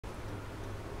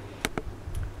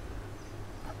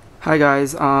Hi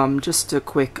guys, just a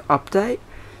quick update.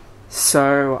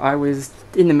 So I was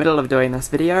in the middle of doing this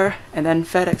video and then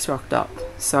FedEx rocked up.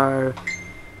 So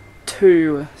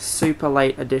two super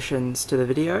late additions to the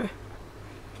video.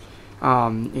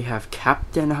 You have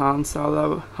Captain Han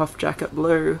Solo, Huff Jacket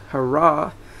Blue,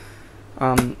 hurrah!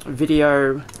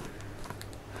 Video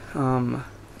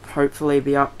hopefully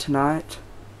be up tonight.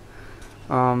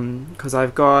 Because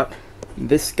I've got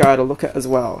this guy to look at as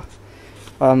well.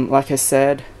 Like I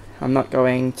said, I'm not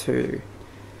going to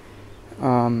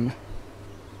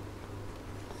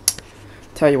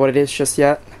tell you what it is just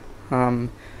yet.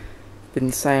 Been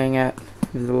saying it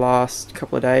the last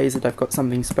couple of days that I've got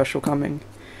something special coming.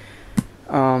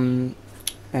 And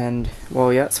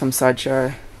well, yeah, it's from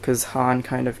Sideshow because Han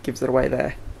kind of gives it away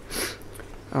there.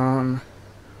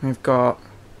 We've got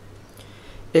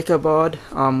Ichabod,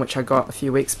 which I got a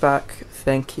few weeks back.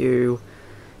 Thank you,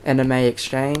 Anime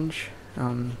Exchange.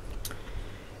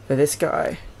 For this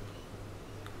guy,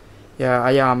 yeah,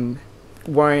 I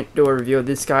won't do a review of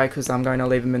this guy because I'm going to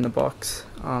leave him in the box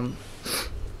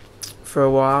for a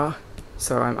while,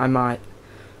 so I might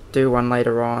do one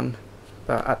later on,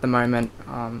 but at the moment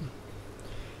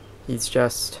he's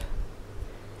just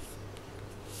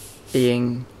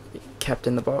being kept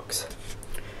in the box.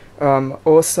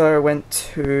 Also went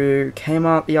to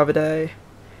Kmart the other day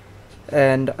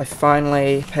and I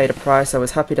finally paid a price I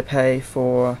was happy to pay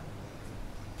for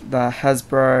the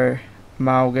Hasbro,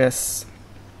 Malgus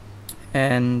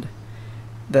and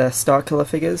the Starkiller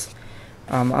figures.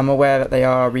 I'm aware that they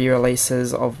are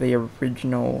re-releases of the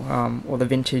original or the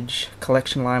vintage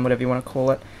collection line, whatever you want to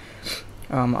call it.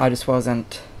 I just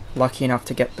wasn't lucky enough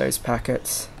to get those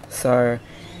packets, so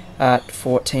at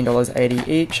 $14.80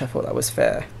 each I thought that was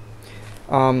fair.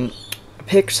 I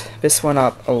picked this one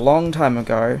up a long time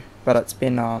ago, but it's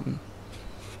been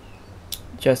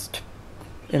just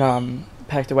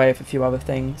packed away with a few other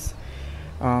things,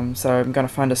 so I'm going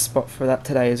to find a spot for that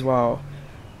today as well.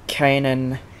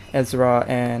 Kanan, Ezra,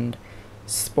 and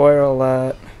spoiler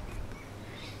alert,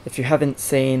 if you haven't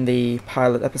seen the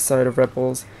pilot episode of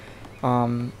Rebels,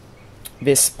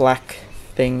 this black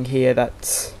thing here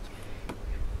that's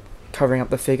covering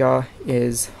up the figure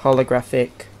is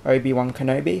holographic Obi-Wan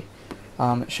Kenobi.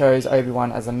 It shows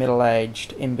Obi-Wan as a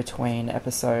middle-aged in-between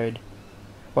episode.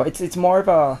 Well, it's more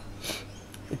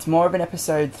of an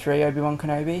episode 3 Obi-Wan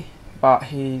Kenobi, but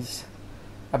he's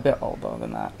a bit older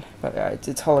than that. But yeah, it's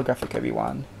holographic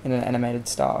Obi-Wan in an animated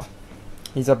style.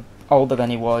 He's older than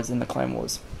he was in the Clone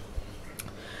Wars.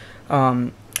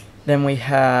 Then we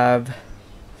have,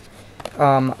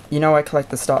 I collect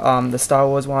the Star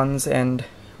Wars ones, and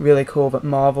really cool that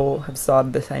Marvel have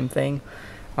started the same thing.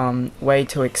 Way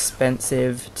too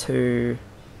expensive to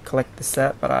collect the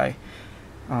set, but I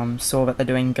saw that they're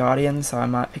doing Guardians, so I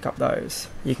might pick up those.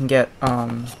 You can get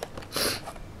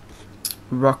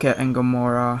Rocket and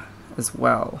Gamora as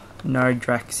well. No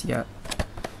Drax yet,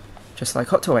 just like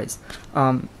Hot Toys.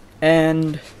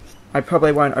 And I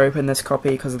probably won't open this copy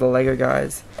because of the Lego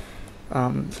guys,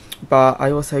 but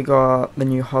I also got the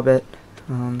new Hobbit,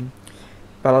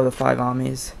 Battle of the Five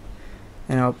Armies,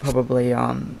 and I'll probably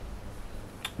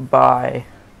buy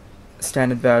a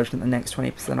standard version at the next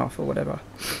 20% off or whatever.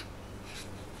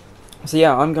 So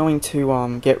yeah, I'm going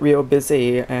to get real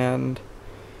busy and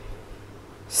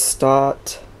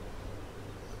start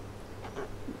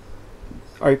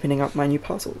opening up my new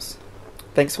puzzles.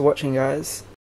 Thanks for watching, guys.